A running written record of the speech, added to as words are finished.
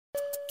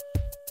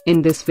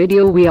In this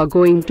video we are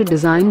going to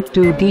design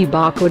 2D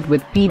barcode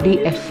with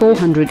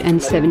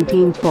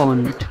PDF417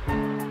 font.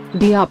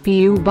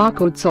 DRPU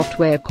Barcode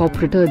Software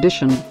Corporate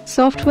Edition.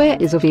 Software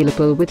is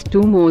available with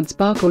two modes: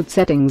 barcode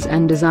settings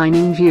and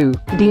designing view.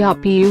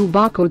 DRPU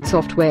Barcode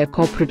Software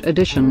Corporate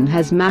Edition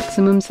has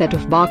maximum set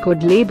of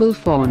barcode label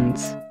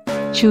fonts.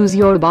 Choose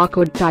your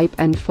barcode type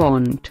and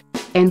font.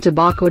 Enter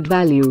barcode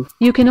value.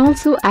 You can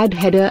also add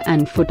header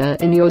and footer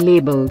in your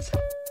labels.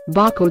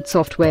 Barcode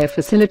software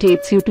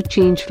facilitates you to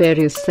change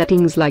various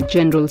settings like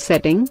general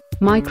setting,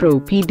 micro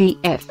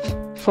PDF,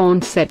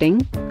 font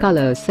setting,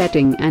 color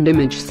setting and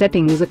image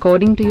settings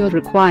according to your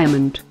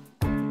requirement.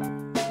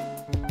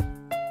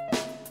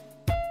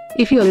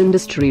 If your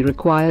industry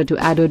require to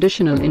add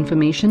additional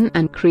information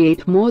and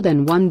create more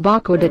than one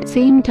barcode at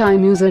same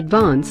time, use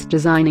advanced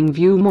designing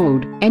view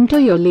mode. Enter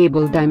your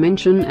label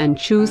dimension and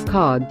choose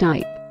card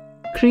type.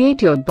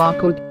 Create your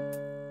barcode.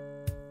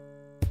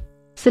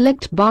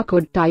 Select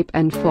barcode type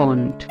and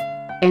font.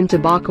 Enter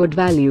barcode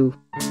value.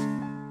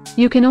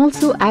 You can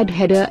also add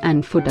header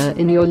and footer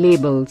in your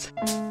labels.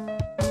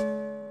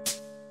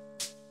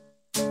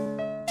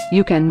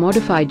 You can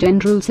modify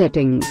general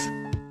settings.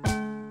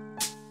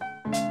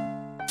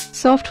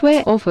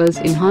 Software offers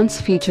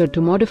enhanced feature to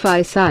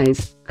modify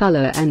size,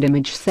 color and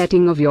image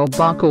setting of your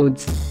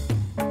barcodes.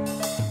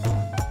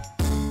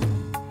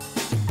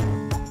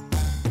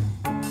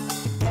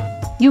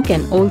 You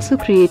can also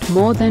create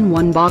more than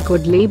one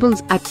barcode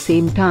labels at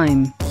same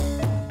time.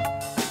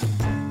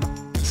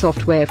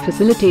 Software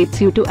facilitates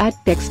you to add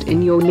text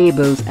in your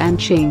labels and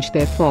change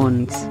their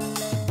fonts.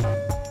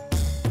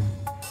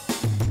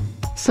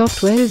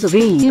 Software is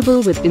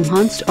available with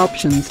enhanced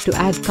options to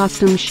add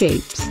custom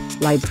shapes,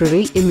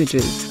 library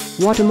images,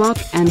 watermark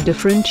and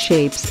different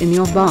shapes in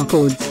your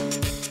barcodes.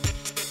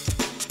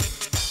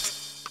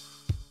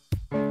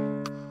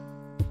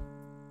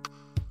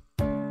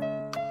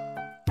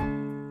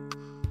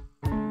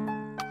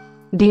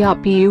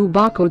 DRPU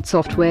Barcode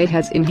software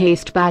has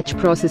enhanced batch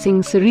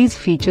processing series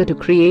feature to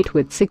create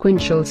with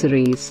sequential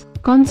series,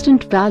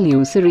 constant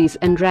value series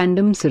and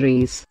random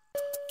series.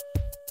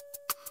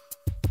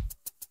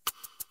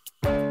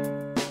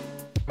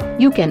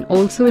 You can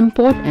also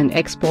import and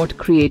export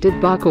created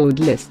barcode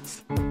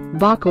lists.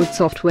 Barcode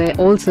software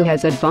also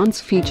has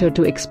advanced feature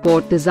to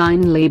export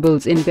design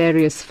labels in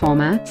various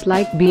formats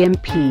like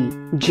BMP,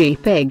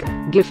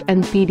 JPEG, GIF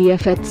and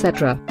PDF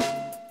etc.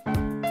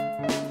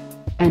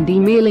 And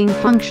emailing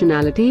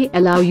functionality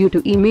allow you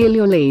to email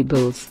your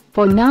labels.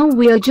 For now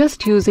we are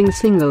just using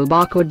single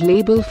barcode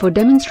label for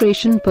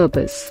demonstration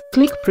purpose.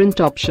 Click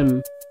print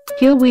option.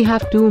 Here we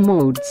have two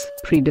modes,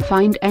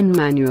 predefined and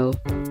manual.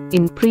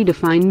 In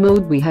predefined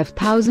mode we have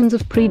thousands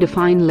of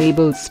predefined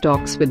label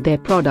stocks with their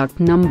product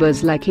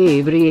numbers like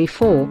Avery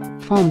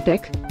A4,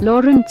 Formtech,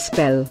 Laurent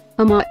Spell,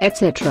 AMA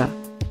etc.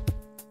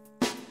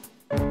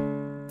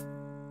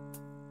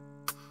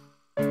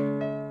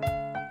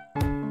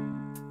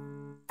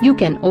 You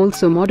can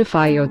also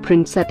modify your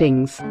print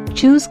settings,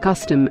 choose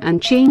custom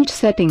and change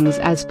settings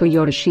as per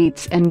your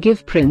sheets and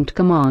give print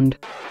command.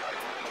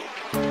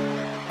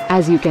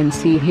 As you can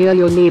see here,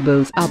 your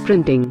labels are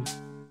printing.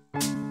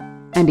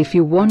 And if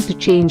you want to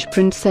change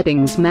print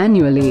settings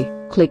manually,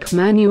 click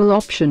manual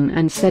option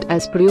and set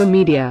as per your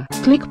media.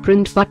 Click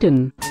print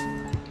button.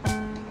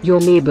 Your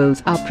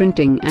labels are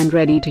printing and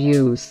ready to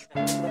use.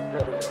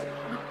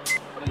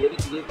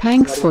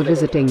 Thanks for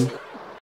visiting.